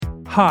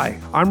Hi,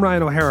 I'm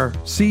Ryan O'Hara,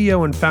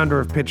 CEO and founder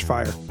of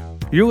Pitchfire.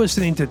 You're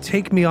listening to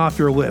Take Me Off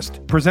Your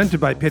List,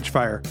 presented by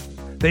Pitchfire.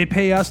 They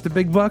pay us the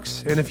big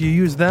bucks, and if you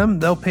use them,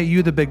 they'll pay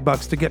you the big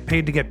bucks to get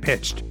paid to get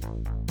pitched.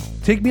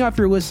 Take Me Off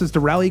Your List is the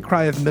rally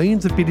cry of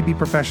millions of B2B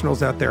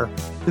professionals out there.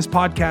 This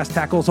podcast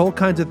tackles all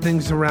kinds of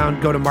things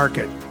around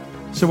go-to-market.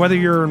 So whether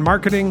you're in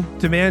marketing,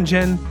 demand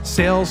gen,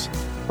 sales,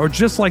 or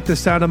just like the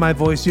sound of my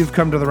voice, you've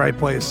come to the right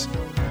place.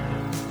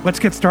 Let's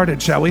get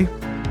started, shall we?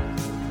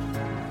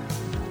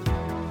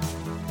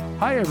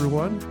 Hi,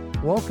 everyone.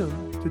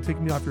 Welcome to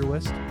Take Me Off Your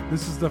List.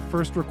 This is the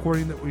first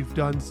recording that we've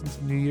done since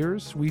New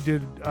Year's. We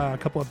did a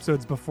couple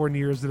episodes before New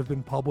Year's that have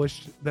been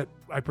published that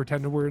I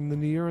pretended were in the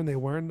New Year and they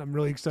weren't. I'm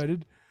really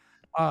excited.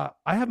 I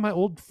have my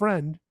old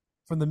friend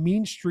from the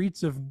mean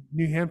streets of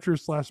New Hampshire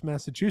 /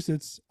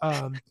 Massachusetts,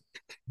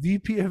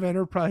 VP of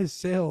Enterprise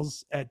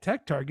Sales at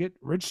TechTarget,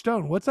 Rich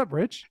Stone. What's up,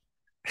 Rich?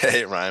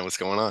 Hey, Ryan, what's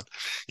going on?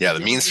 Yeah, the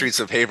mean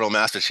streets of Haverhill,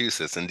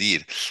 Massachusetts,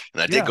 indeed.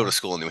 And I did go to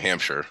school in New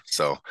Hampshire,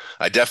 so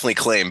I definitely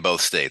claim both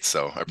states,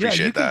 so I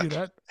appreciate that. You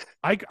can do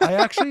that. I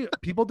actually,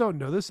 people don't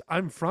know this.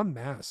 I'm from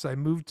Mass. I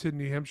moved to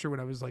New Hampshire when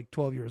I was like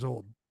 12 years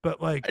old.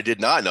 But like, I did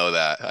not know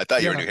that. I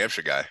thought you were a New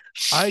Hampshire guy.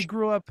 I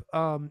grew up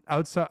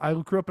outside. I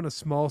grew up in a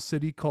small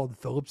city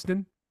called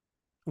Phillipston.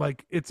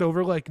 Like it's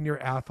over like near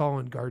Athol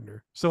and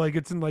Gardner. So like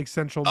it's in like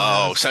central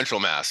Mass. Oh,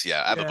 Central Mass.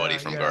 Yeah, I have a buddy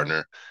from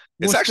Gardner.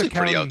 It's actually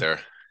pretty out there.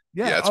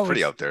 Yeah, it's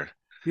pretty out there.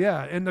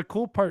 Yeah, and the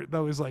cool part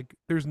though is like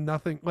there's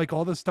nothing like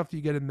all the stuff you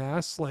get in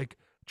Mass, like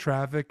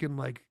traffic and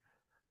like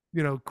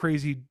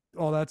crazy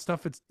all that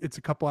stuff. It's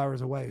a couple hours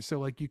away, so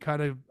like you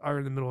kind of are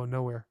in the middle of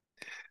nowhere.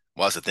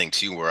 Well, that's the thing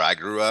too. Where I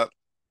grew up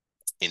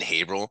in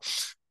Haverhill,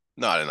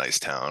 not a nice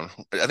town.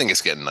 I think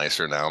it's getting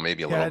nicer now,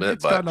 maybe a little bit.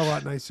 It's gotten a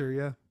lot nicer,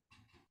 yeah.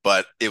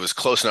 But it was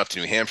close enough to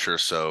New Hampshire,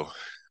 so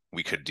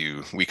we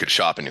could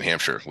shop in New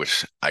Hampshire,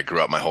 which I grew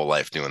up my whole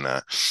life doing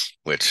that,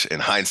 which in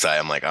hindsight,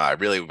 I'm like, I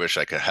really wish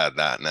I could have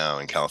that now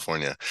in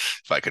California.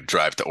 If I could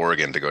drive to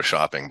Oregon to go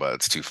shopping, but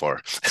it's too far.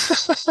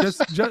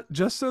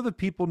 just so the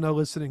people know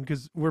listening,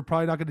 because we're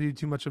probably not going to do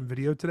too much on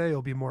video today.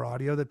 It'll be more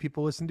audio that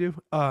people listen to.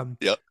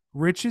 Yep.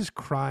 Rich is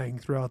crying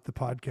throughout the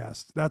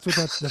podcast. That's what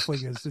that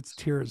definitely is. It's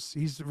tears.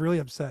 He's really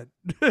upset.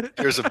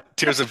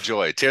 tears of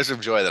joy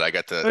that I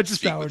got to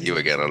speak with you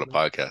again on a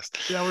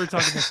podcast. Yeah, we were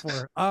talking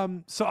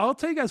before. So I'll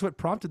tell you guys what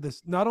prompted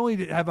this. Not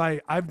only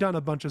I've done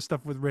a bunch of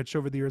stuff with Rich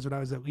over the years when I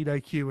was at Lead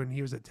IQ and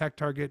he was at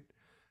TechTarget.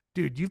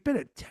 Dude, you've been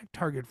at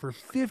TechTarget for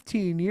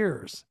 15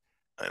 years.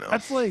 I know.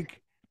 That's like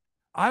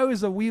I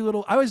was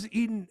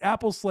eating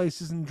apple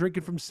slices and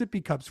drinking from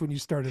sippy cups when you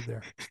started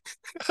there.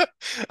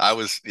 I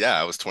was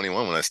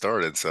 21 when I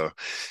started. So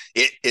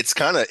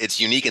it's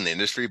unique in the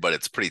industry, but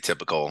it's pretty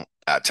typical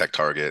at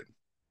TechTarget.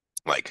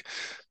 Like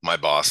my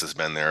boss has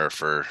been there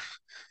for,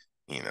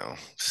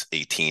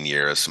 18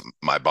 years.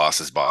 My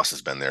boss's boss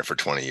has been there for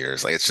 20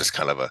 years. Like it's just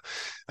kind of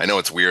I know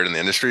it's weird in the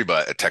industry,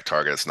 but at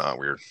TechTarget, it's not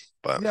weird.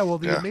 But yeah, well,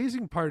 the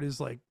amazing part is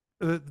like,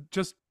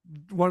 just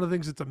one of the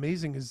things that's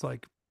amazing is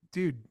like,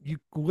 dude, you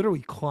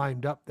literally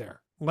climbed up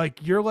there.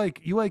 Like you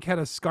had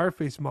a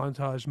Scarface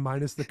montage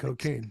minus the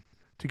cocaine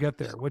to get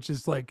there, which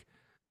is like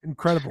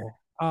incredible.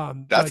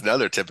 That's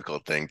another typical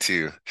thing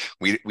too.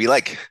 We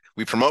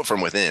promote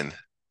from within.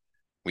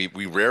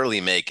 We rarely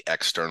make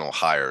external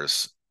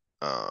hires.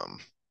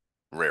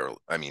 Rarely.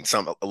 I mean,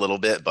 a little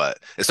bit, but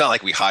it's not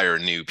like we hire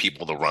new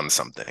people to run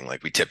something.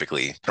 Like we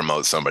typically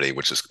promote somebody,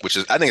 which is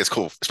I think it's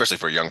cool, especially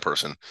for a young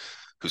person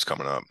who's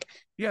coming up.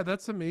 Yeah,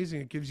 that's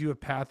amazing. It gives you a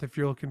path if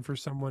you're looking for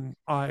someone,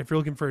 if you're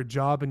looking for a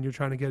job and you're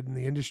trying to get in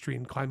the industry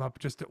and climb up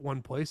just at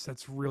one place.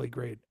 That's really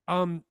great.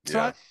 So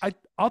yeah.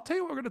 I'll tell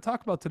you what we're going to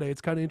talk about today.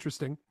 It's kind of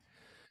interesting.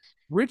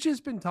 Rich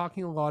has been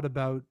talking a lot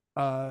about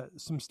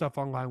some stuff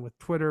online with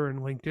Twitter and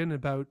LinkedIn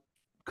about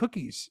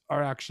cookies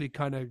are actually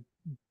kind of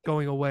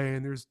going away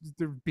and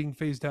they're being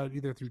phased out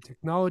either through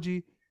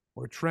technology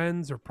or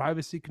trends or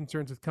privacy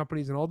concerns with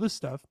companies and all this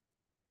stuff.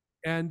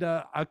 And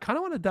I kind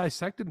of want to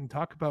dissect it and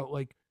talk about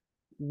like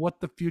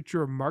what the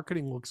future of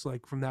marketing looks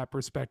like from that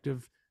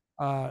perspective,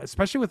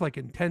 especially with like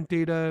intent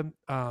data,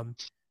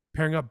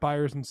 pairing up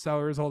buyers and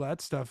sellers, all that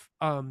stuff.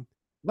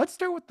 Let's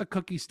start with the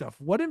cookie stuff.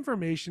 What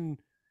information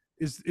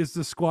is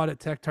the squad at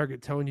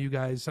TechTarget telling you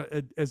guys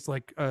as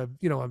like a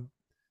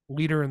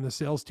leader in the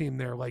sales team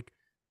there? Like,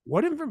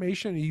 what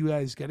information are you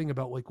guys getting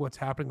about like what's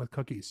happening with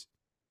cookies?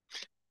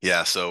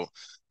 Yeah, so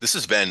this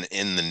has been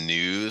in the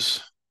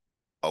news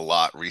a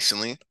lot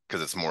recently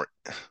because it's more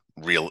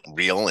real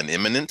and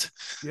imminent.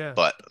 Yeah.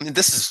 But I mean,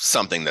 this is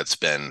something that's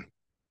been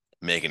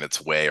making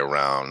its way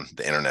around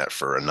the internet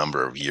for a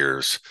number of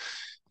years.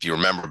 If you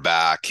remember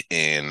back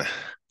in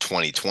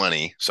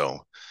 2020, so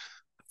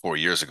 4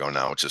 years ago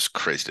now, which is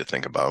crazy to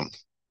think about,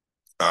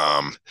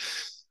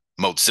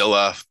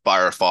 Mozilla,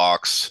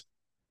 Firefox,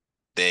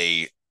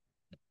 they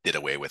did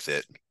away with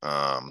it.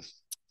 One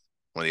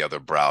of the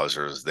other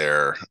browsers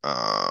there,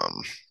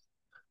 what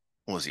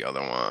was the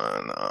other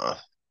one?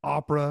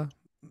 Opera,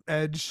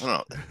 Edge.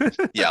 I don't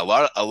know. Yeah, a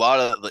lot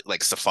of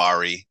like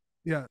Safari.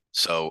 Yeah.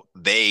 So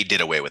they did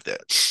away with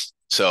it.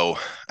 So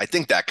I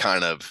think that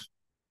kind of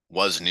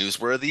was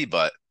newsworthy,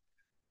 but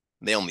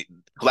they only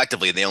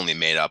collectively they only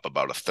made up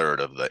about a third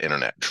of the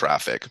internet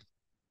traffic,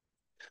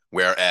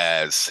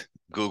 whereas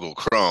Google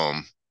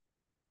Chrome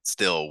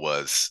still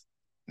was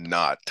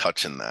not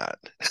touching that.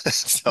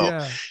 So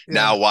Yeah, yeah,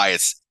 now why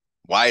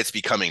it's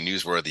becoming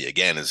newsworthy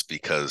again is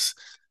because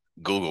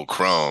Google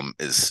Chrome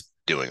is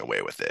doing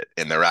away with it,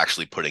 and they're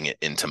actually putting it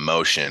into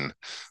motion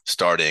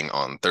starting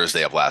on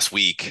Thursday of last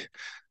week.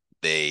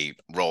 They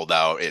rolled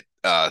out it.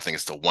 I think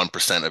it's to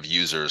 1% of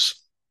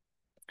users,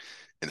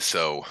 and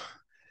so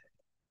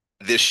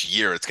this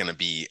year it's going to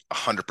be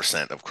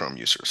 100% of Chrome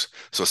users.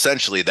 So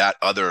essentially, that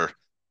other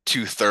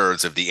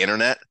 2/3 of the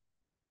internet,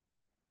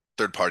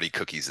 third-party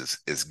cookies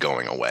is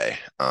going away,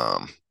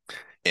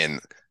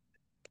 and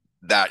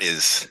that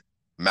is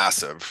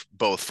massive,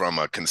 both from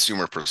a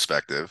consumer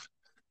perspective,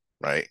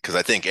 right? Because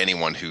I think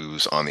anyone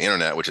who's on the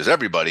internet, which is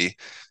everybody,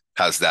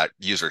 has that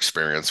user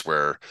experience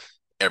where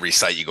every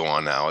site you go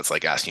on now, it's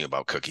like asking you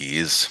about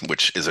cookies,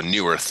 which is a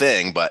newer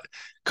thing, but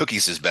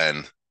cookies has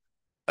been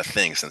a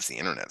thing since the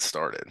internet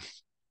started.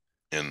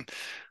 And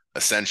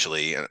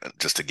essentially,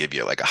 just to give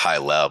you like a high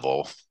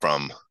level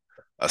from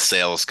a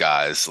sales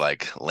guy's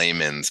like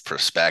layman's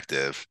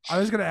perspective, I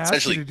was going to ask you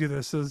essentially, to do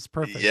this, so it's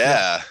perfect. Yeah,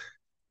 yeah,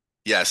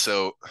 yeah.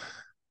 So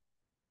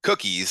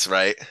cookies,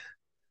 right?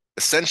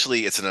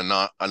 Essentially, it's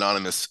an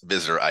anonymous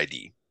visitor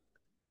ID.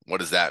 What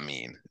does that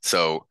mean?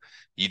 So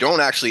you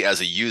don't actually,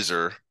 as a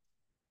user,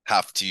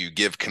 have to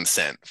give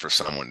consent for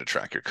someone to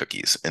track your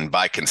cookies. And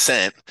by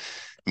consent,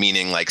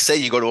 meaning like, say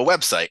you go to a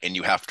website and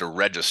you have to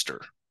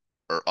register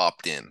or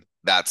opt in,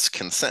 that's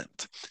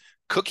consent.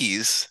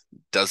 Cookies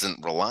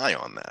doesn't rely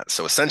on that.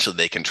 So essentially,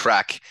 they can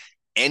track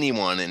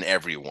anyone and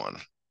everyone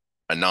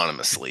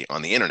anonymously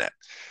on the internet.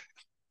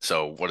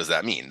 So what does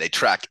that mean? They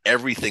track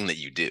everything that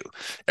you do,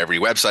 every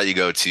website you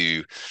go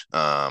to,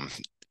 um,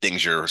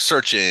 things you're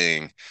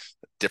searching,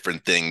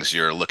 different things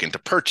you're looking to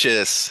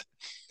purchase.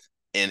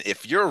 And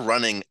if you're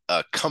running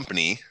a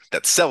company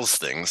that sells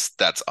things,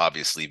 that's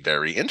obviously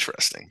very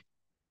interesting.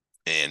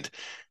 And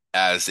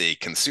as a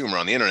consumer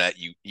on the internet,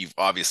 you've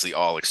obviously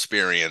all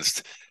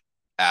experienced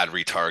ad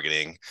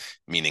retargeting,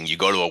 meaning you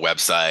go to a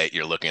website,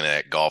 you're looking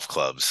at golf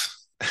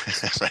clubs,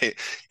 right?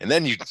 And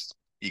then you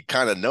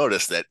kind of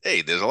notice that,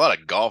 hey, there's a lot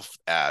of golf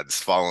ads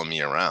following me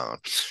around.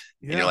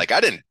 And you're yeah, like,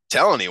 I didn't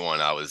tell anyone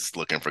I was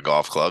looking for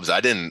golf clubs. I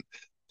didn't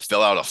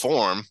fill out a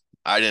form.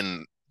 I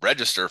didn't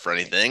register for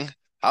anything.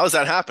 How is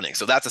that happening?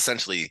 So that's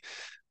essentially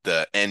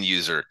the end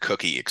user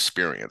cookie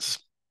experience.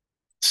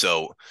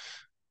 So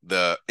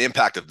the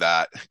impact of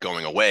that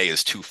going away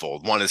is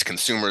twofold. One is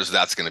consumers,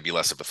 that's going to be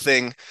less of a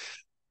thing.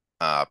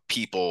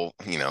 People,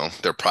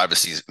 their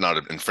privacy is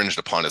not infringed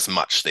upon as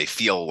much. They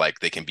feel like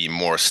they can be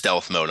more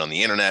stealth mode on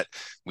the internet.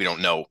 We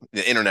don't know,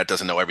 the internet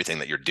doesn't know everything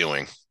that you're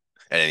doing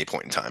at any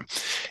point in time.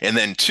 And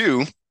then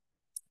two,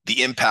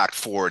 the impact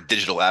for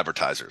digital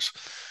advertisers.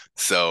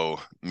 So,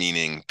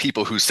 meaning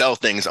people who sell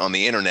things on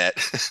the internet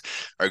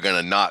are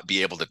going to not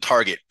be able to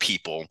target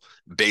people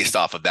based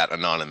off of that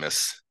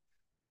anonymous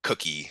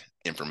cookie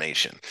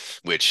information,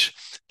 which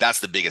that's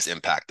the biggest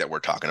impact that we're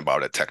talking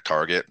about at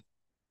TechTarget.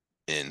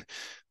 And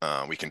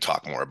we can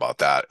talk more about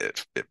that,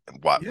 if yeah.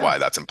 why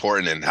that's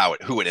important and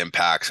who it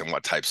impacts and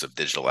what types of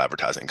digital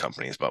advertising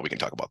companies. But we can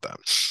talk about that.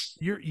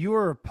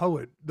 You're a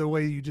poet the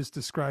way you just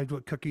described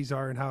what cookies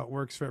are and how it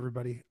works for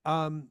everybody.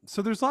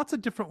 So there's lots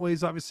of different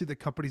ways, obviously, that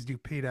companies do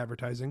paid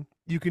advertising.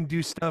 You can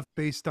do stuff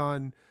based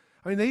on.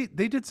 I mean,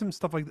 they did some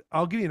stuff like.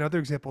 I'll give you another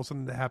example of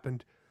something that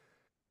happened.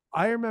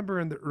 I remember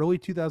in the early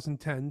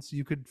 2010s,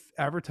 you could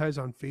advertise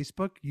on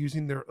Facebook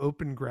using their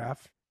open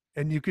graph,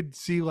 and you could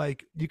see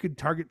like you could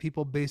target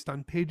people based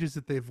on pages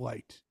that they've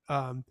liked,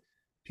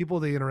 people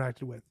they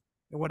interacted with.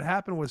 And what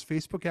happened was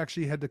Facebook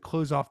actually had to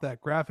close off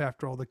that graph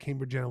after all the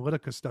Cambridge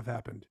Analytica stuff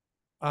happened,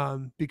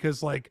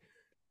 because like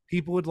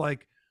people would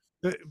like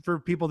for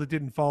people that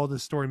didn't follow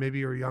this story, maybe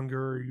you're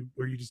younger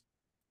or you just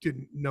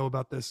didn't know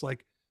about this,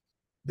 like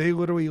they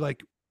literally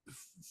like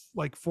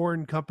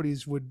foreign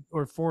companies would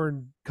or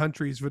foreign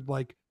countries would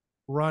like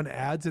run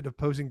ads at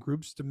opposing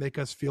groups to make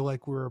us feel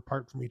like we're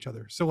apart from each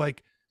other. So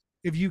like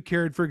if you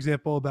cared, for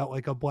example, about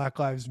like a Black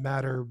Lives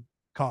Matter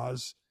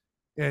cause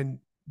and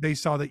they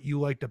saw that you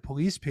liked a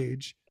police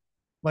page,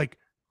 like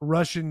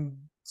Russian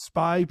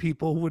spy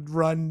people would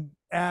run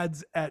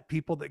ads at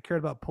people that cared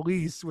about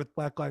police with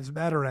Black Lives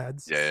Matter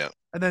ads, Yeah, yeah,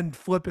 and then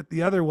flip it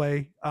the other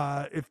way,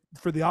 if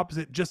for the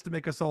opposite, just to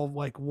make us all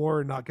like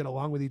war and not get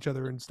along with each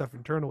other and stuff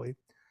internally.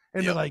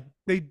 And then yep, like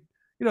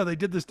they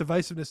did this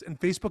divisiveness, and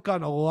Facebook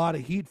got a lot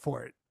of heat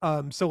for it.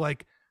 So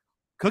like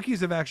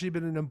cookies have actually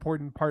been an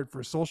important part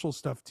for social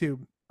stuff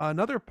too.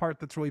 Another part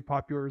that's really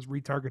popular is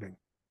retargeting.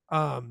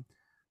 Um,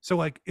 so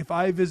like if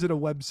I visit a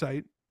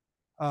website,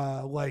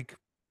 like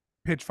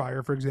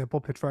Pitchfire, for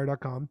example,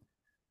 pitchfire.com.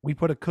 We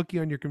put a cookie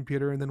on your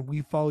computer and then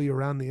we follow you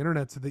around the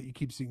internet so that you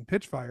keep seeing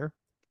Pitchfire.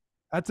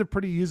 That's a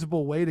pretty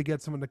usable way to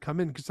get someone to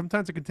come in because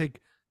sometimes it can take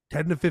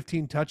 10 to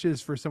 15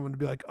 touches for someone to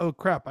be like, oh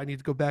crap, I need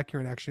to go back here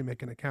and actually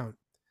make an account.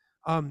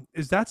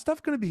 Is that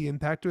stuff going to be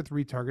impacted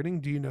with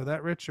retargeting? Do you know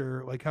that, Rich?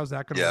 Or like, how's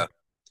that going to yeah. work?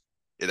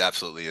 It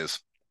absolutely is.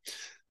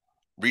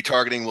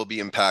 retargeting will be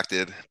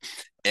impacted.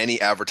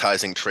 Any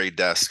advertising trade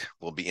desk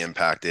will be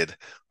impacted.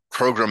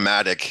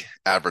 Programmatic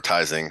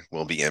advertising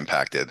will be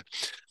impacted.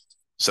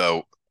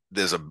 So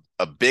there's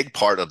a big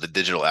part of the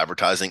digital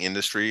advertising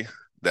industry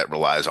that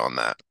relies on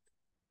that.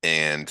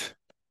 And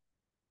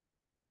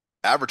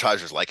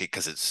advertisers like it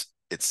because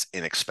it's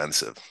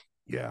inexpensive.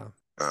 Yeah.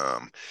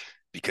 Um,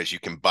 because you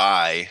can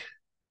buy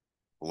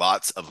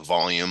lots of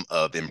volume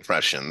of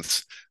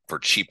impressions for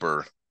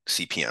cheaper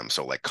CPM,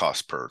 so like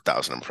cost per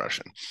thousand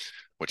impression,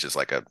 which is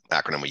like an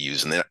acronym we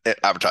use in the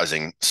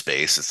advertising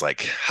space. It's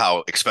like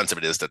how expensive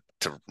it is to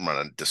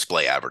run a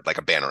display advert, like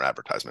a banner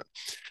advertisement.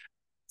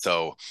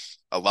 So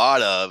a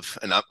lot of,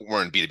 and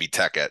we're in B2B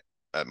tech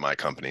at my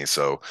company.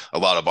 So a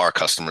lot of our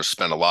customers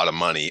spend a lot of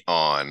money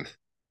on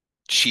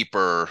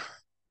cheaper,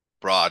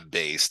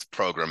 broad-based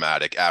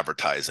programmatic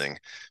advertising,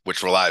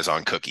 which relies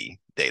on cookie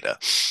data.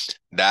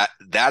 That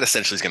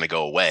essentially is going to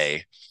go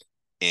away,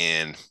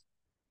 and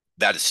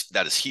that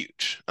is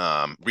huge.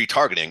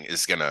 Retargeting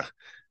is going to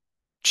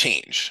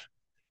change.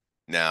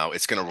 Now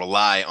it's going to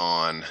rely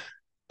on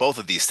both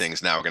of these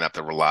things. Now we're going to have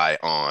to rely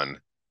on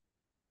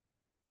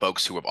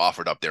folks who have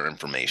offered up their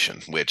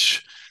information,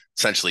 which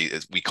essentially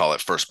is, we call it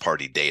first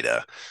party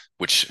data,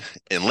 which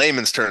in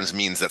layman's terms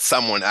means that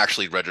someone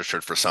actually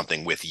registered for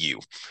something with you.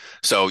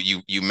 So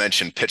you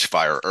mentioned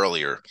Pitchfire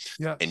earlier,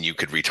 Yeah. and you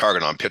could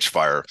retarget on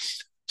Pitchfire.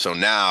 So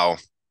now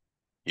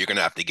you're going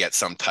to have to get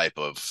some type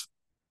of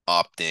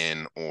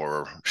opt-in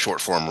or short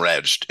form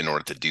reg in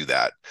order to do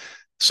that.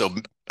 So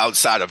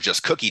outside of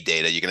just cookie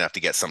data, you're going to have to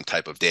get some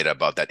type of data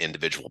about that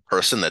individual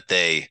person that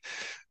they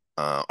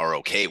are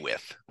okay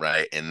with,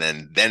 right? And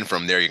then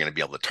from there, you're going to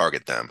be able to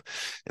target them.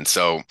 And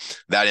so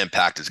that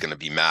impact is going to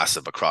be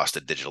massive across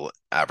the digital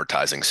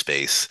advertising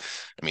space.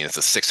 I mean, it's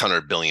a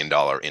 $600 billion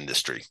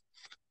industry,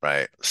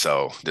 right?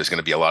 So there's going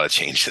to be a lot of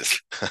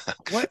changes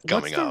What's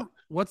coming up.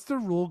 the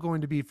rule going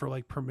to be for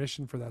like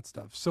permission for that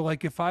stuff? So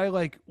like if I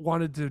like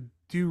wanted to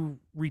do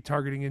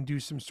retargeting and do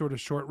some sort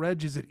of short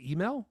reg, is it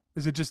email?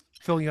 Is it just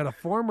filling out a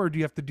form, or do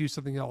you have to do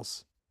something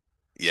else?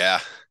 Yeah,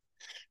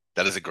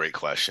 that is a great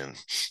question.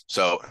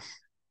 So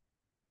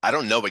I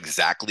don't know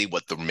exactly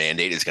what the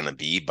mandate is going to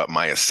be, but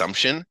my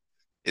assumption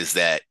is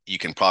that you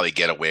can probably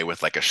get away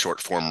with like a short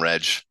form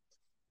reg,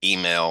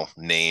 email,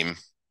 name,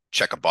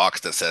 check a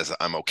box that says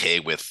I'm okay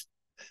with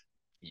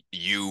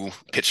you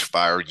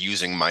Pitchfire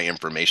using my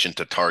information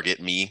to target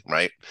me,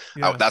 right?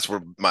 Yeah. That's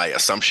where my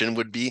assumption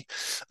would be.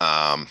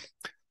 Um,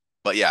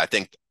 but yeah, I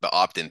think the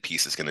opt-in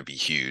piece is going to be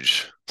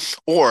huge.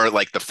 Or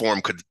like the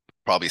form could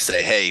probably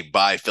say, hey,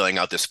 by filling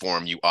out this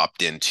form, you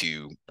opt in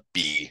to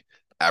be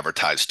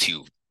advertised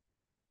to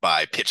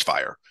by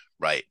Pitchfire,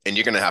 right? And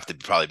you're going to have to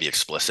probably be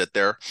explicit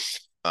there.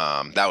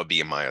 That would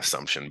be my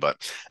assumption.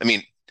 But I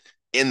mean,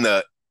 in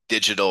the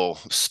digital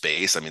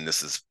space, I mean,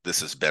 this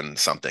has been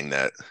something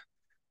that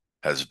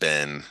has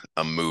been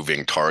a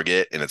moving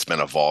target, and it's been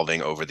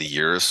evolving over the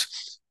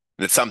years.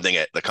 And it's something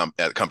at the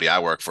company I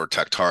work for,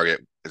 TechTarget,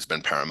 has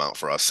been paramount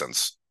for us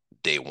since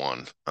day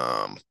one.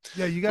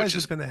 Yeah, you Which guys have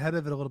is been ahead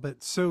of it a little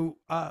bit. So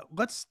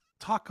let's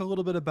talk a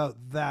little bit about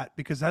that,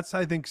 because that's,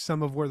 I think,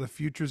 some of where the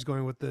future is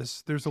going with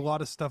this. There's a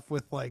lot of stuff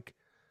with like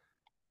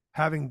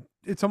having,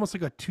 it's almost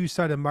like a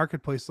two-sided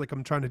marketplace, like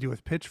I'm trying to do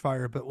with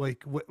Pitchfire, but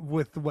like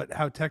with what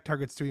how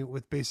TechTarget's doing it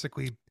with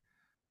basically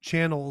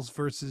channels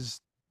versus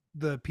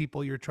the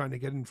people you're trying to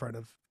get in front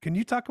of. Can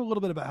you talk a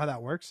little bit about how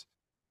that works?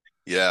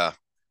 yeah.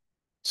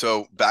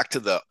 So back to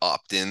the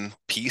opt-in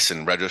piece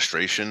and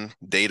registration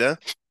data.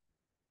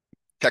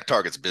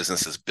 TechTarget's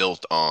business is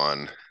built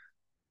on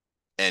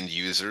end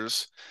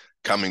users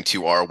coming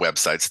to our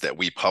websites that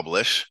we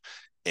publish,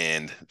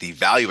 and the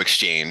value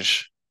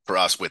exchange for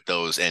us with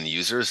those end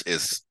users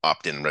is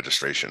opt-in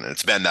registration. And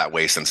it's been that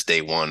way since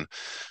day one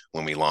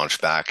when we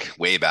launched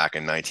way back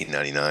in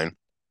 1999.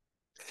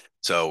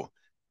 So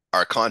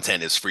our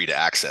content is free to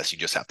access. You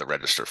just have to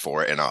register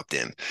for it and opt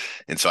in.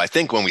 And so I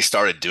think when we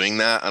started doing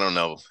that, I don't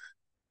know,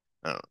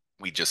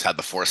 we just had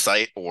the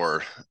foresight,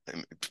 or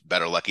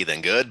better lucky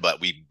than good,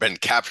 but we've been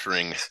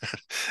capturing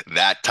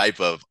that type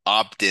of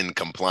opt-in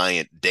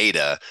compliant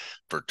data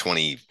for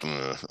 20,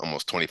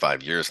 almost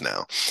 25 years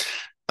now.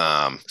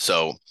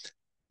 So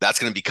that's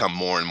going to become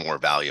more and more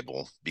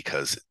valuable,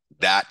 because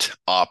that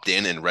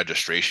opt-in and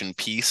registration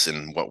piece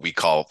and what we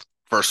call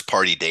first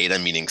party data,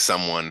 meaning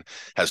someone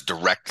has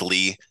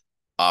directly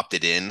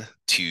opted in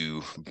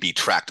to be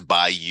tracked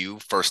by you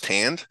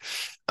firsthand,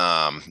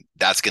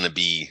 that's going to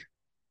be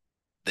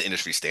the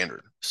industry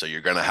standard. So you're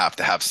going to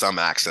have some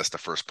access to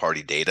first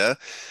party data.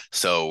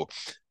 So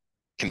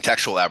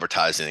contextual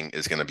advertising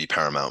is going to be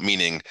paramount,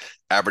 meaning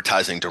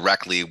advertising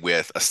directly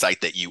with a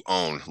site that you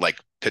own, like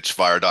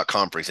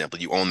pitchfire.com, for example.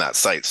 You own that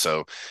site.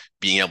 So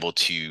being able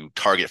to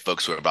target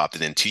folks who have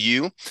opted into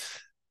you,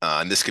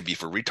 and this could be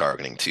for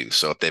retargeting too.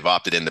 So if they've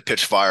opted into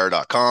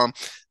pitchfire.com,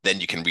 then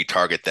you can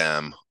retarget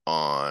them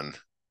on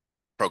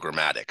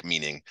programmatic,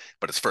 meaning,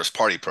 but it's first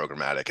party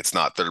programmatic. It's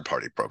not third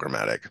party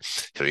programmatic.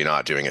 So you're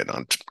not doing it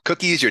on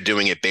cookies. You're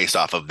doing it based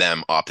off of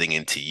them opting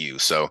into you.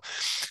 So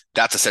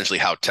that's essentially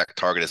how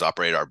TechTarget has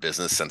operated our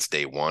business since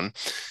day one.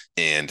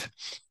 And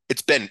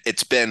it's been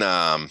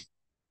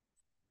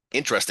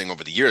interesting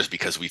over the years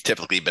because we've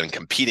typically been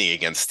competing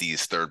against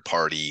these third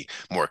party,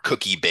 more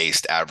cookie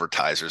based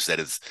advertisers that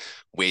is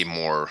way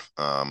more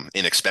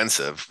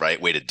inexpensive,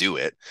 right? Way to do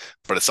it.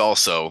 But it's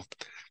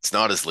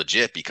not as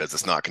legit because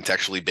it's not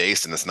contextually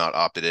based and it's not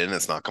opted in,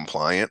 it's not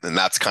compliant. And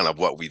that's kind of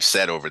what we've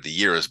said over the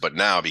years. But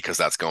now, because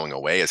that's going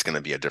away, it's going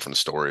to be a different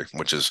story,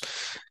 which is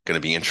going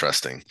to be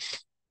interesting.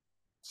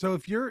 So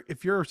if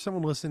you're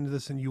someone listening to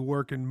this and you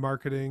work in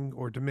marketing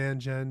or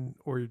demand gen,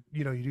 or you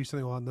do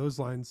something along those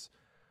lines,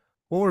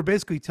 what we're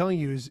basically telling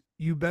you is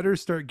you better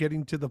start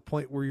getting to the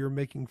point where you're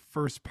making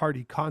first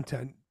party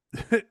content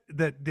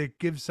that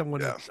gives someone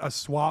Yeah. a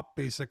swap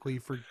basically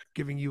for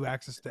giving you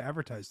access to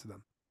advertise to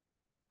them.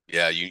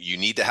 Yeah. You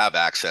need to have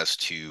access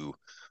to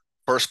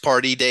first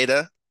party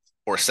data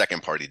or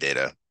second party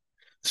data.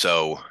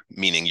 So,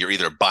 meaning you're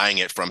either buying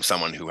it from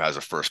someone who has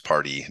a first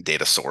party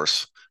data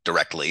source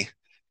directly,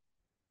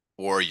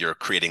 or you're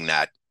creating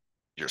that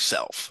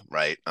yourself,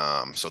 right?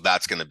 So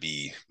that's going to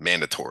be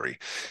mandatory,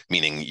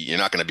 meaning you're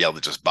not going to be able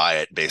to just buy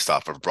it based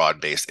off of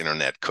broad-based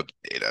internet cookie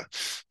data,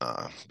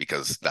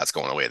 because that's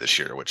going away this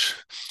year, which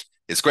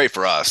is great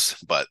for us,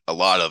 but a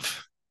lot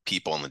of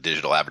people in the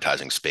digital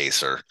advertising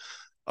space are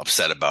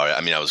upset about it.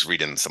 I mean, I was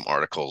reading some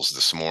articles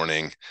this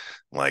morning,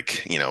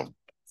 like,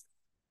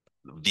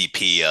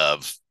 VP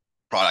of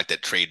product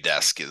at Trade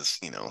Desk is,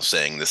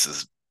 saying this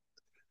is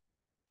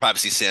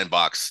privacy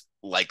sandbox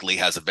likely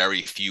has a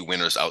very few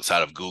winners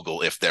outside of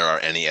Google, if there are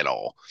any at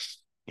all.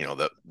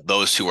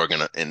 Those two are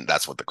gonna, and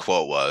that's what the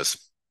quote was.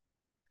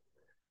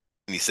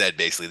 And he said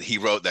basically, he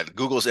wrote that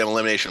Google's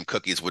elimination of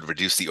cookies would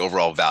reduce the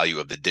overall value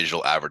of the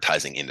digital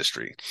advertising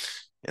industry.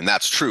 And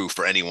that's true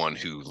for anyone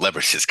who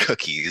leverages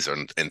cookies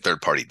and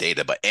third-party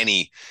data, but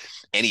any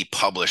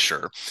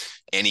publisher,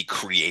 any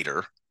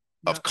creator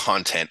Yeah. of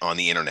content on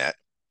the internet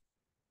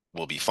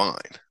will be fine.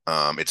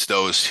 It's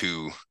those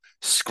who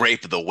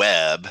scrape the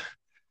web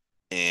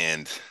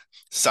and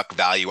suck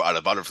value out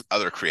of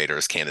other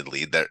creators,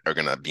 candidly, that are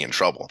going to be in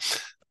trouble.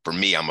 For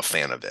me, I'm a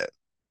fan of it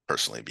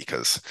personally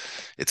because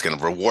it's going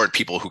to reward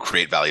people who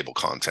create valuable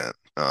content,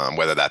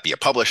 whether that be a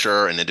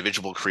publisher, an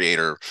individual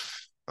creator,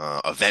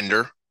 a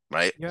vendor,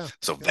 right? Yeah.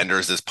 So Yeah.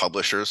 vendors as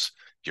publishers,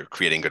 you're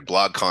creating good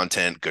blog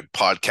content, good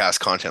podcast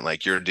content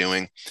like you're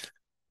doing.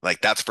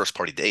 Like that's first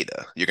party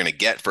data. You're going to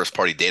get first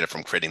party data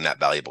from creating that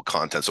valuable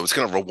content. So it's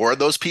going to reward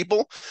those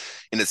people,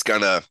 and it's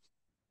going to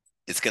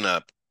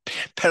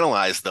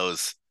penalize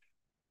those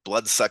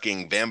blood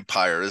sucking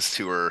vampires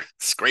who are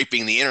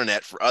scraping the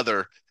internet for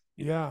other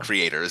Yeah.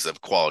 creators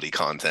of quality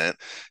content,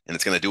 and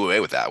it's going to do away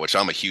with that, which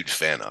I'm a huge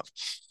fan of.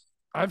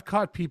 I've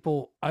caught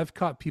people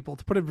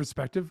to put it in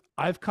perspective.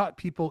 I've caught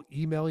people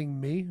emailing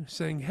me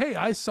saying, "Hey,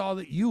 I saw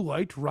that you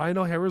liked Ryan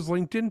O'Hara's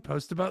LinkedIn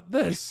post about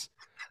this."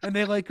 And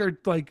they are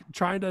like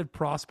trying to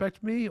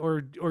prospect me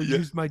or Yeah.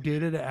 use my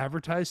data to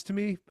advertise to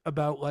me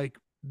about like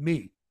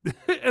me.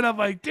 And I'm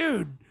like,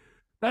 "Dude,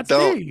 that's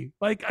Don't me."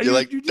 Like You're you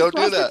like, you just don't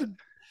do that. prospected.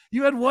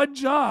 You had one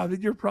job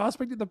and you're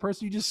prospecting the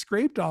person you just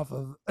scraped off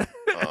of.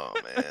 Oh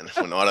man,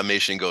 when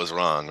automation goes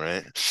wrong,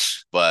 right?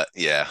 But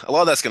yeah, a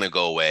lot of that's going to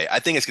go away. I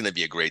think it's going to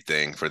be a great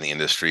thing for the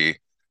industry.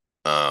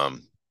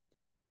 Um,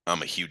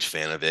 I'm a huge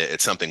fan of it.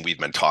 It's something we've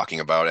been talking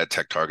about at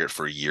TechTarget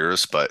for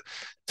years, but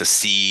to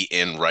see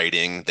in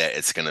writing that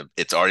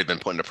it's already been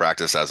put into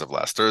practice as of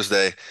last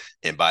Thursday,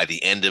 and by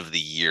the end of the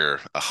year,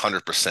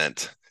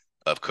 100%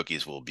 of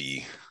cookies will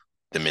be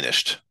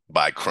diminished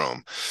by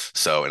Chrome.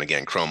 So, and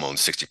again, Chrome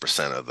owns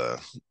 60% of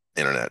the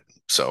internet.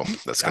 So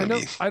that's I going to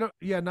know be, I don't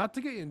yeah, not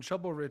to get you in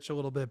trouble, Rich, a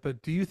little bit,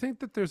 but do you think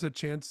that there's a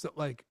chance that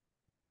like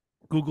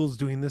Google's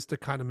doing this to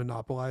kind of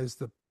monopolize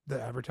the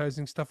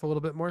advertising stuff a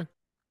little bit more?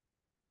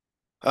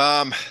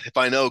 if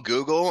I know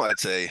Google, I'd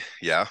say,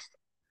 yeah.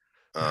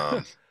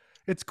 Um,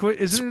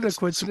 Isn't it a it's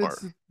coincidence smart.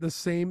 that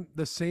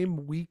the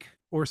same week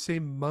or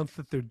same month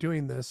that they're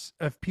doing this,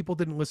 if people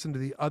didn't listen to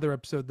the other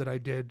episode that I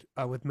did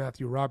with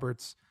Matthew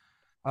Roberts,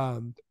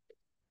 um,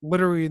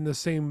 literally in the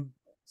same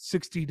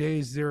 60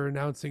 days they're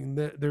announcing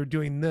that they're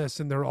doing this,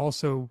 and they're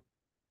also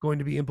going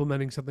to be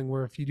implementing something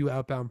where if you do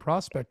outbound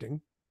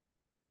prospecting,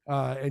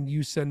 and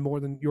you send more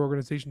than your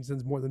organization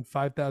sends more than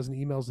 5,000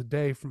 emails a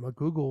day from a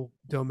Google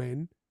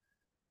domain,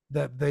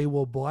 that they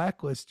will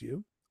blacklist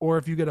you. Or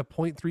if you get a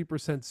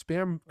 0.3%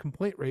 spam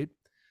complaint rate,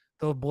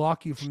 they'll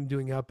block you from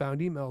doing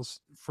outbound emails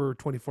for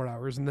 24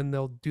 hours. And then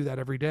they'll do that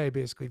every day,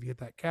 basically, if you hit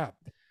that cap.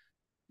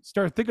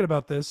 Start thinking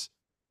about this.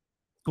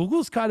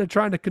 Google's kind of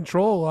trying to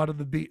control a lot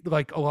of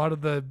a lot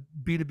of the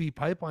B2B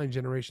pipeline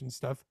generation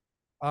stuff,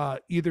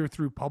 either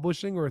through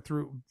publishing or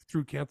through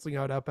canceling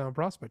out outbound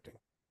prospecting.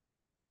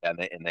 And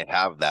they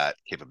have that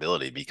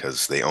capability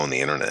because they own the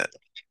internet.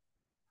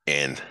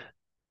 And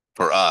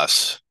for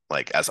us,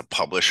 like as a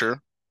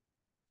publisher,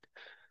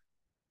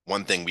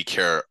 one thing we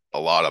care a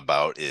lot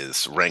about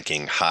is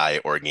ranking high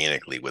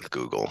organically with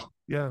Google,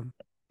 Yeah.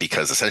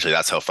 because essentially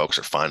that's how folks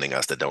are finding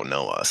us that don't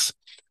know us.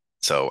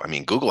 So, I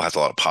mean, Google has a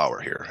lot of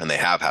power here, and they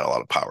have had a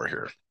lot of power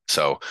here.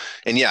 So,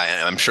 and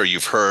yeah, I'm sure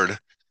you've heard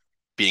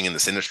being in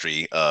this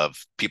industry of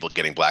people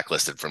getting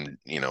blacklisted from,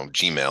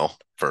 Gmail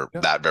for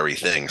Yep. that very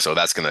thing. So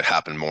that's going to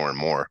happen more and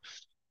more.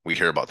 We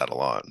hear about that a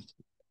lot.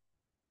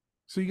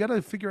 So you got to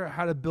figure out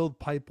how to build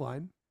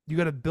pipeline. You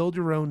got to build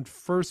your own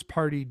first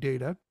party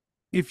data.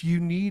 If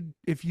you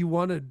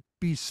want to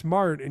be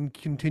smart and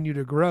continue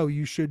to grow,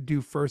 you should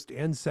do first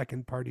and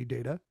second party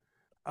data.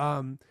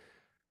 Um,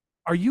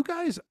 are you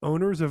guys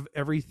owners of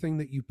everything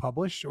that you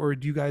publish, or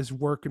do you guys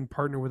work and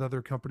partner with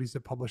other companies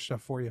that publish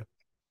stuff for you?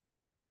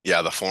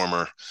 Yeah, the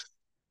former.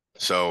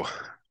 So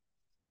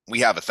we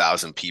have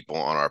 1,000 people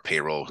on our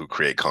payroll who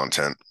create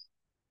content,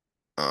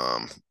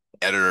 um,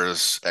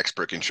 editors,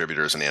 expert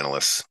contributors, and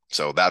analysts.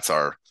 So that's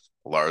our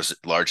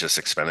largest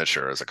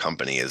expenditure as a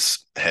company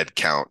is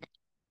headcount,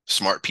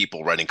 smart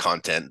people writing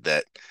content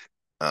that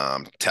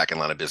tech and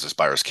line of business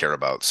buyers care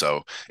about.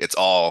 So it's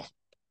all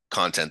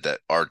content that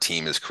our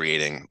team is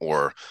creating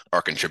or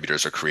our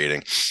contributors are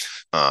creating.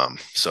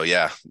 So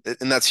yeah,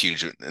 and that's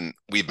huge. And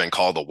we've been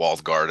called the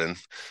walled garden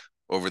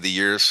over the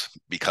years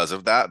because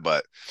of that.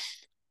 But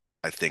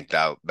I think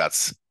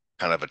that's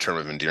kind of a term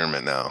of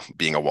endearment now,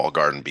 being a walled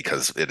garden,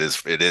 because it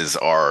is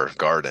our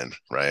garden,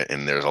 right?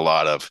 And there's a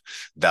lot of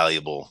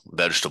valuable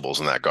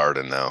vegetables in that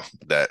garden now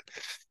that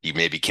you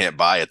maybe can't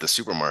buy at the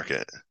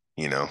supermarket,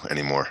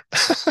 anymore.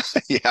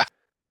 Yeah.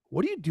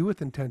 What do you do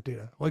with intent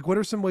data? Like, what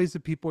are some ways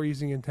that people are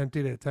using intent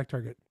data at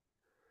TechTarget?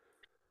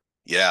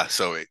 Yeah.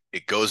 So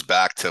it goes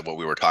back to what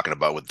we were talking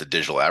about with the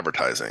digital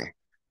advertising,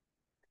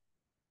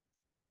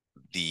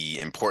 the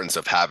importance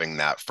of having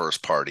that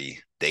first party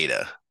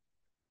data,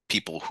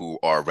 people who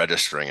are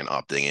registering and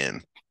opting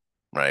in,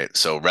 right?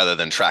 So rather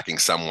than tracking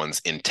someone's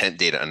intent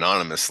data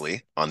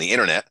anonymously on the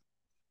internet,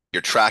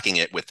 you're tracking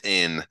it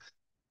within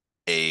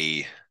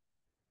a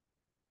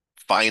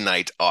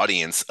finite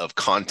audience of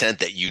content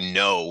that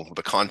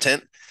the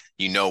content,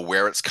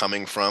 where it's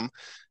coming from,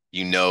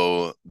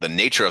 the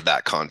nature of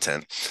that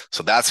content.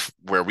 So that's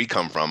where we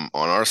come from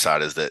on our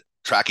side, is that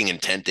tracking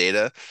intent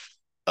data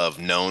of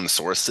known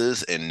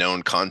sources and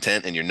known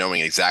content, and you're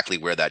knowing exactly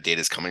where that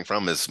data is coming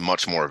from, is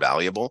much more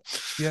valuable.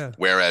 Yeah.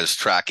 Whereas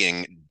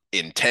tracking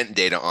intent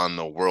data on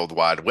the World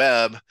Wide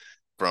Web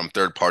from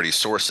third party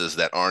sources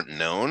that aren't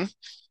known,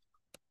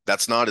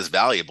 that's not as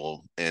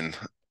valuable. And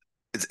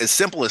it's as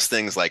simple as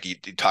things like you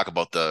talk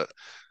about the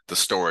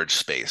storage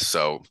space.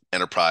 So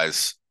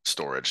enterprise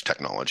storage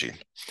technology,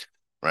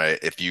 right?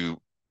 If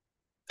you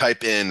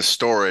type in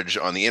storage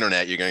on the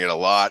internet, you're going to get a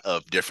lot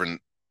of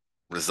different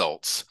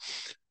results.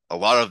 A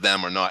lot of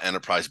them are not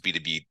enterprise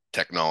B2B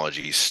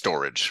technology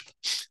storage.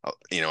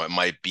 It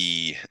might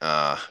be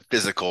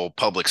physical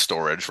public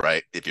storage,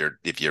 right? If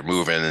you're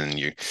moving and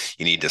you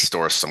need to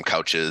store some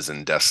couches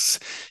and desks,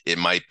 it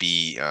might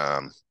be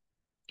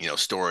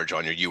storage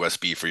on your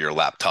USB for your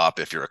laptop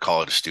if you're a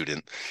college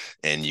student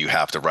and you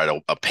have to write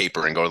a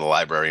paper and go to the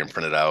library and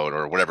print it out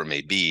or whatever it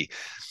may be.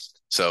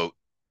 So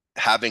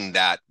having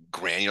that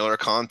granular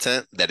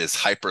content that is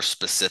hyper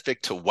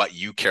specific to what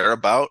you care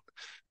about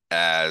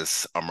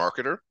as a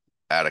marketer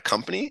at a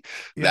company,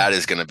 Yeah. that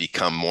is going to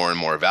become more and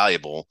more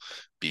valuable,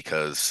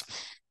 because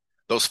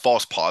those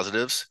false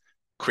positives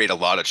create a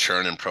lot of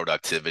churn and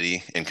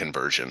productivity and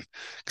conversion.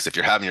 Because if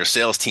you're having your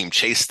sales team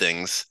chase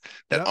things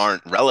that Yep.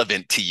 aren't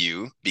relevant to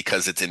you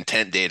because it's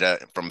intent data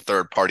from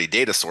third party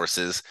data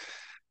sources,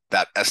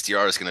 that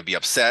SDR is going to be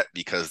upset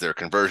because their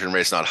conversion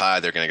rate's not high.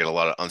 They're going to get a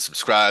lot of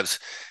unsubscribes,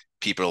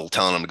 people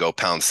telling them to go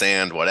pound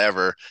sand,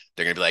 whatever.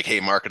 They're going to be like, hey,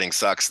 marketing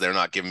sucks. They're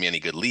not giving me any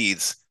good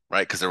leads,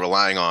 right? Because they're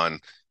relying on,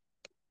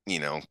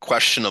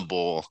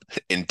 questionable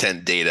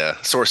intent data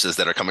sources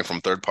that are coming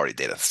from third party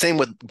data. Same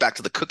with back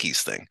to the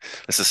cookies thing.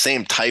 It's the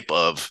same type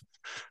of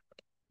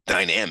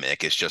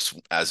dynamic. It's just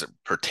as it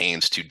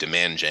pertains to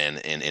demand gen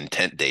and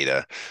intent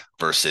data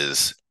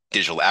versus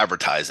digital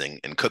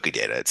advertising and cookie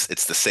data.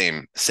 It's the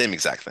same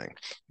exact thing.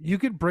 You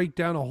could break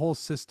down a whole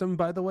system,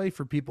 by the way,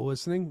 for people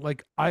listening.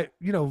 Like,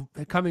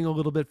 coming a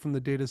little bit from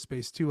the data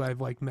space too, I've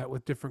like met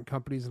with different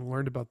companies and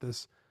learned about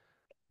this.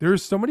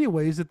 There's so many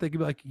ways that they could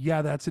be like,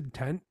 yeah, that's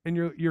intent. And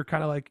you're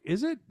kind of like,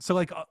 is it? So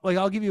like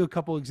I'll give you a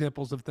couple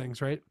examples of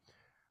things, right?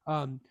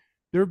 Um,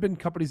 there have been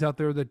companies out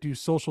there that do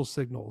social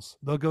signals.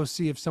 They'll go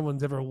see if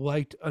someone's ever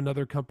liked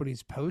another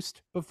company's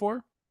post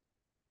before.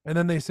 And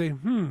then they say,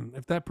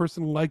 if that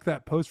person liked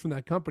that post from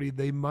that company,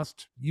 they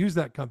must use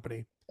that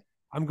company.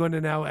 I'm going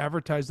to now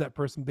advertise that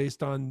person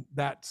based on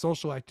that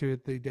social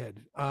activity they did.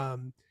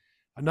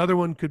 Another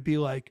one could be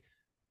like,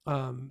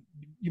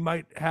 you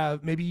might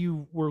have, maybe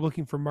you were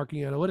looking for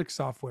marketing analytics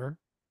software.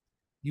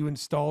 You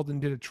installed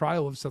and did a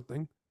trial of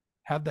something,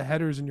 have the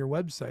headers in your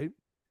website.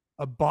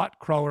 A bot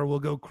crawler will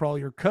go crawl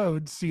your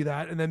code, see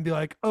that, and then be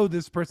like, oh,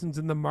 this person's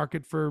in the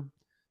market for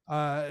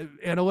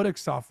analytics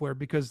software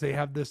because they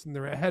have this in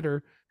their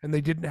header and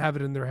they didn't have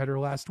it in their header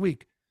last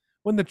week.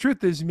 When the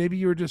truth is, maybe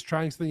you were just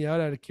trying something out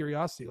of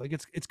curiosity. Like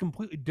it's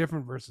completely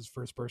different versus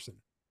first person.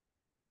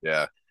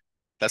 Yeah,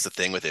 that's the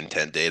thing with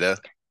intent data.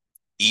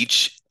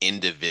 Each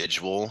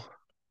individual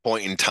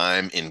point in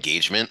time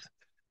engagement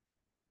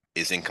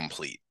is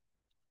incomplete,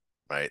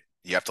 right?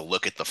 You have to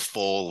look at the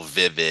full,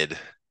 vivid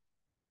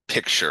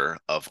picture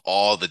of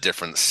all the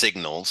different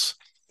signals,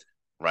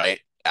 right,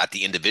 at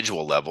the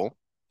individual level.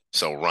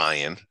 So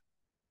Ryan,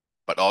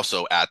 but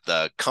also at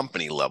the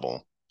company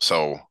level.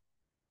 So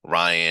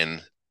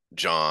Ryan,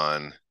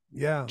 John,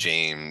 Yeah.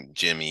 James,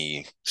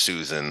 Jimmy,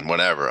 Susan,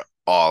 whatever,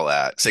 all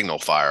at Signal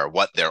Fire,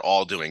 what they're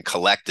all doing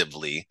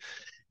collectively,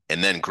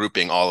 and then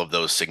grouping all of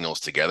those signals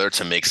together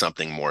to make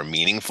something more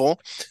meaningful.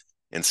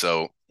 And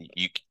so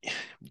you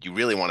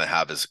really want to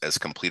have as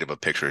complete of a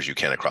picture as you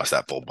can across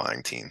that full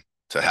buying team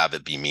to have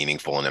it be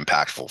meaningful and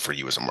impactful for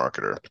you as a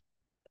marketer.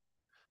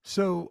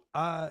 So,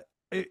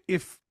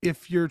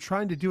 if you're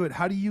trying to do it,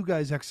 how do you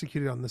guys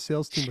execute it on the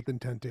sales team with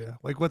intent data?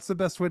 Like, what's the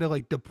best way to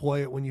like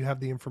deploy it when you have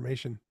the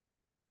information?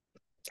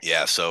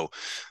 Yeah, so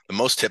the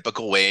most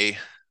typical way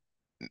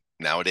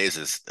nowadays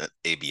is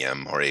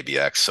ABM or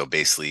ABX. So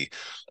basically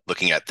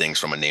looking at things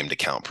from a named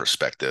account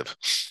perspective.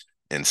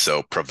 And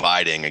so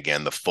providing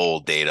again the full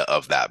data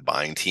of that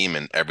buying team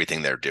and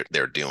everything they're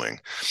doing.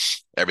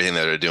 Everything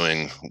that they're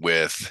doing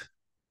with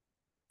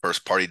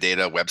first party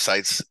data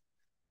websites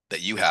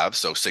that you have,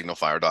 so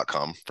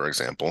signalfire.com, for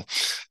example,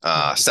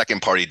 Yeah.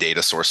 second party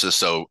data sources,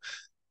 so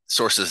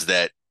sources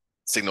that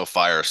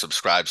Signalfire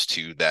subscribes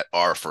to that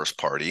are first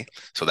party,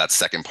 so that's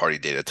second party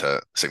data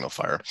to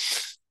Signalfire.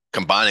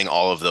 Combining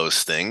all of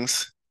those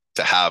things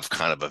to have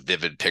kind of a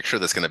vivid picture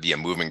that's going to be a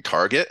moving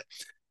target,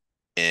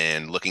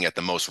 and looking at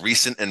the most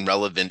recent and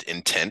relevant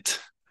intent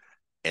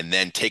and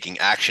then taking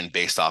action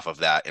based off of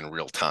that in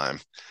real time.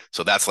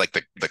 So that's like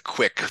the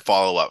quick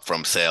follow up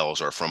from sales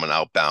or from an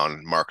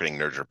outbound marketing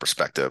nurture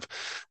perspective.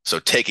 So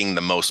taking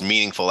the most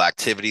meaningful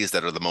activities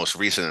that are the most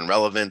recent and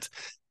relevant,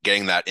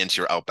 getting that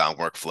into your outbound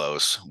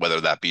workflows,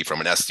 whether that be from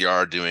an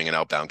SDR doing an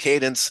outbound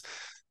cadence,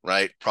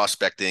 right,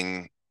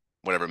 prospecting,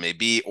 whatever it may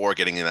be, or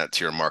getting that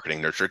to your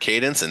marketing nurture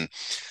cadence, and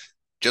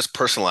just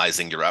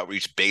personalizing your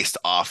outreach based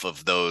off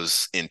of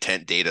those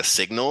intent data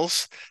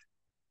signals,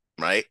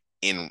 right?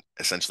 In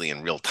essentially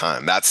in real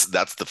time. That's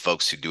the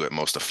folks who do it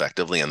most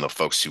effectively, and the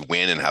folks who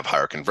win and have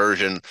higher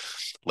conversion,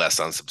 less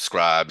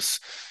unsubscribes,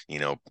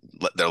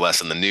 they're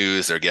less in the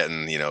news, they're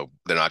getting,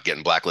 they're not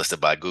getting blacklisted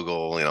by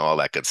Google, all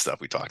that good stuff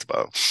we talked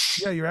about.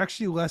 Yeah, you're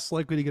actually less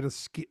likely to get a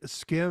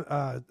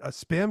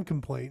spam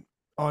complaint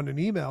on an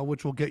email,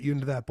 which will get you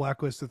into that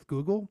blacklist with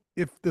Google.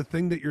 If the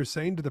thing that you're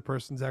saying to the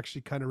person's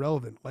actually kind of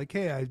relevant, like,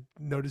 "Hey, I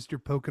noticed you're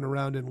poking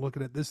around and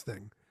looking at this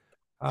thing."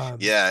 Um,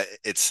 Yeah,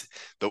 it's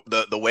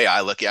the way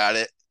I look at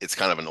it, it's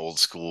kind of an old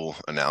school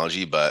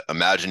analogy, but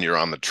imagine you're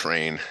on the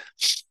train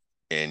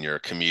and you're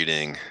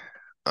commuting,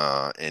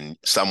 and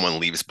someone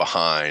leaves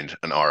behind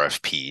an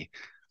RFP,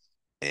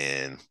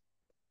 and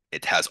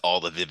it has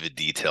all the vivid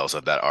details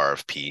of that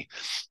RFP,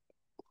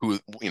 who,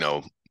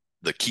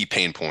 the key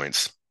pain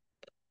points,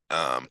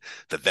 um,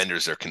 the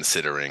vendors are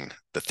considering,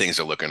 the things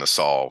they're looking to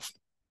solve.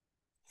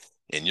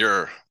 And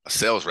you're a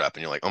sales rep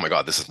and you're like, oh my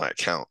God, this is my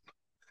account.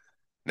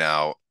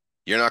 Now,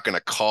 you're not going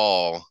to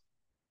call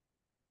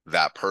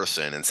that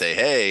person and say,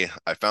 hey,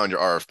 I found your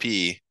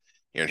RFP.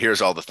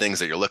 Here's all the things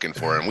that you're looking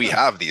for. And we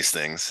have these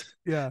things,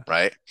 yeah,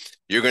 right?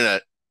 You're going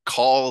to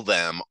call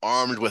them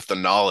armed with the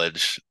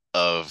knowledge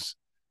of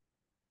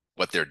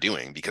what they're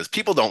doing, because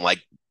people don't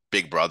like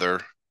Big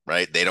Brother,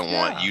 right? They don't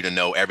want yeah, you to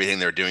know everything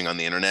they're doing on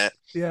the internet.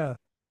 yeah,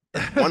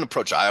 And one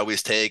approach I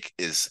always take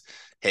is,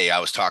 hey, I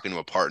was talking to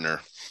a partner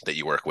that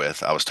you work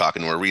with. I was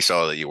talking to a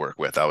reseller that you work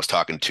with. I was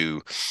talking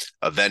to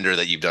a vendor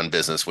that you've done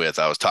business with.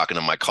 I was talking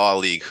to my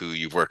colleague who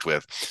you've worked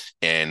with,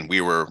 and we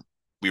were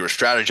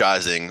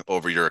strategizing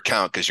over your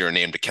account because you're a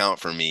named account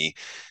for me.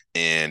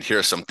 And here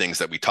are some things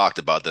that we talked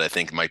about that I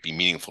think might be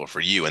meaningful for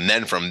you. And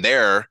then from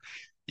there,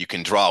 you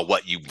can draw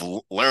what you've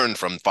learned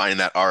from finding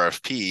that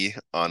RFP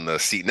on the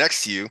seat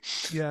next to you,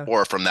 yeah.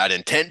 or from that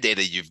intent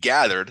data you've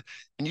gathered,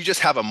 and you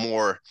just have a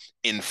more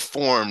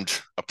informed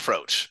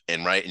approach,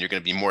 and right, and you're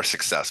going to be more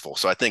successful.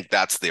 So I think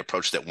that's the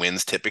approach that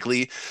wins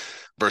typically,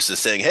 versus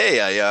saying, hey,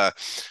 I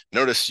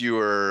noticed you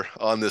were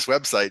on this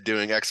website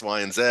doing X,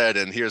 Y, and Z,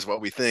 and here's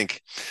what we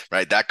think,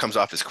 right? That comes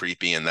off as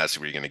creepy, and that's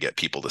where you're going to get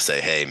people to say,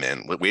 hey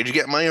man, where'd you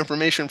get my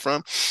information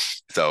from?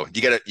 So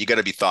you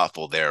gotta be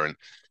thoughtful there, and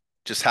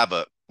just have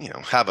a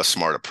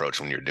smart approach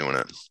when you're doing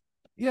it.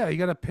 Yeah, you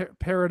got to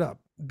pair it up.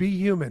 Be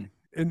human.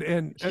 And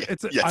Yeah, I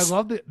yes.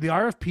 love the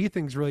RFP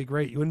thing's really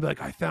great. You wouldn't be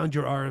like, I found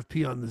your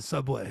RFP on the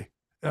subway.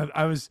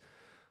 I was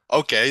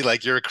Okay,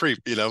 like you're a creep,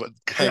 Yeah,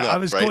 hang I up,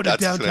 was right? going to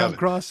That's what's gonna downtown happen.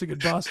 crossing in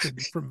Boston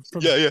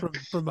Yeah, yeah,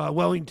 from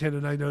Wellington,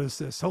 and I noticed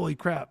this. Holy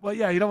crap! Well,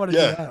 yeah, you don't want to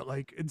do yeah. that.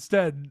 Like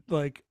instead,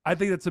 like I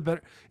think that's a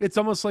better. It's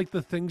almost like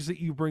the things that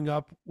you bring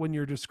up when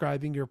you're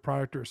describing your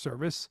product or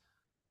service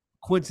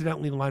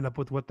coincidentally line up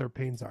with what their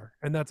pains are,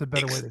 and that's a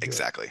better way to do it.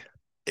 Exactly.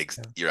 Yeah.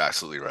 You're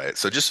absolutely right.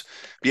 So just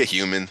be a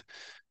human,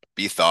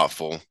 be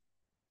thoughtful,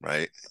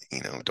 right?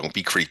 Don't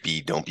be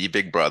creepy, don't be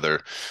Big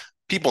Brother.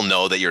 People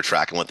know that you're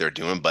tracking what they're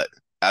doing, but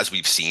as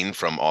we've seen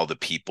from all the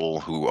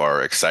people who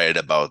are excited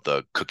about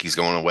the cookies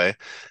going away,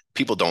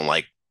 people don't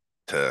like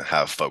to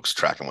have folks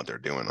tracking what they're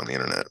doing on the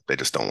internet. They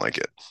just don't like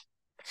it.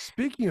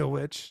 Speaking of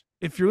which,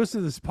 if you're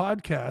listening to this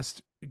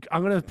podcast,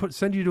 I'm gonna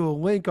send you to a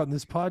link on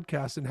this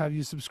podcast and have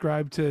you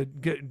subscribe to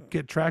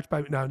get tracked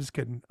by me. No, I'm just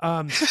kidding.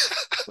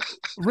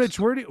 Rich,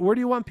 where do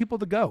you want people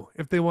to go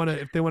if they want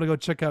to go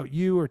check out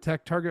you or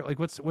TechTarget? Like,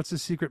 what's the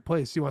secret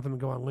place? You want them to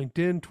go on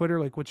LinkedIn, Twitter?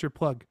 Like, what's your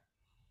plug?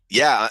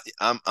 Yeah,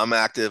 I'm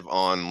active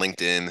on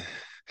LinkedIn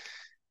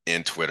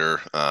and Twitter.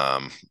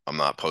 I'm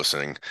not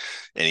posting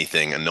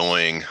anything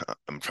annoying.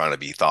 I'm trying to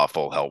be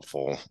thoughtful,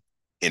 helpful,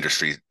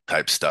 industry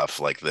type stuff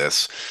like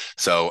this.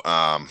 So,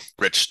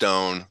 Rich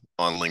Stone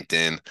on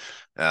LinkedIn,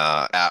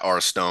 at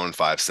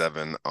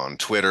rstone57 on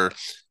Twitter.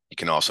 You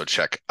can also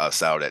check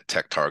us out at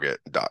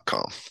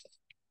techtarget.com.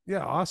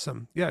 Yeah,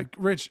 awesome. Yeah,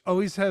 Rich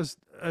always has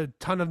a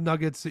ton of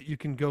nuggets that you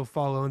can go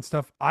follow and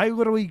stuff. I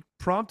literally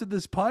prompted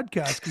this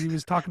podcast because he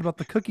was talking about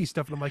the cookie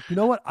stuff, and I'm like, you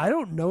know what? I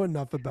don't know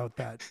enough about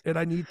that, and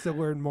I need to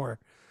learn more.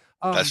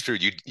 That's true.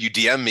 You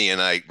DM me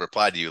and I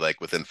replied to you like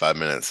within 5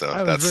 minutes. So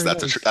I was very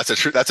that's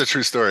nice. that's a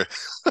true story.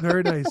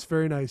 Very nice,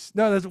 very nice.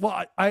 No, that's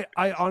well. I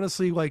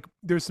honestly like.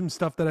 There's some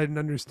stuff that I didn't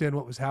understand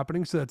what was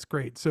happening, so that's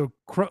great. So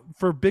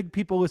for big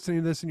people listening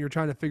to this, and you're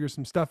trying to figure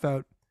some stuff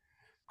out,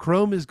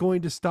 Chrome is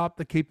going to stop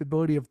the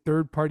capability of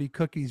third-party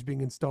cookies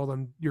being installed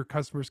on your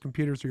customers'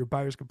 computers or your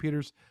buyers'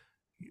 computers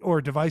or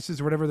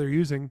devices or whatever they're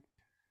using.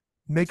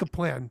 Make a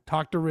plan.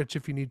 Talk to Rich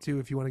if you need to,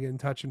 if you want to get in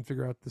touch and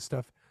figure out this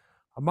stuff.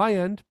 On my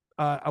end,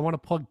 I want to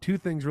plug two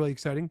things really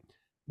exciting.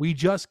 We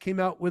just came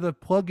out with a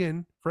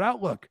plugin for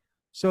Outlook.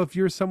 So if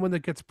you're someone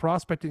that gets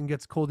prospected and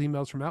gets cold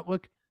emails from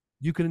Outlook,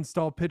 you can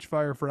install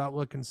Pitchfire for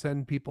Outlook and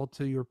send people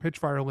to your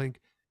Pitchfire link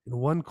in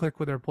one click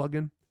with our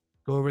plugin.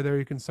 Go over there.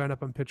 You can sign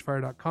up on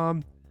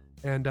pitchfire.com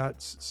and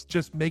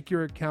just make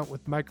your account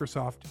with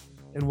Microsoft,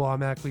 and we'll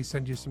automatically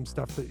send you some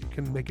stuff that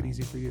can make it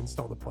easy for you to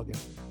install the plugin.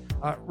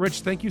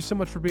 Rich, thank you so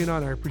much for being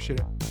on. I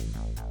appreciate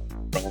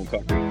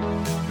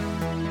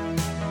it.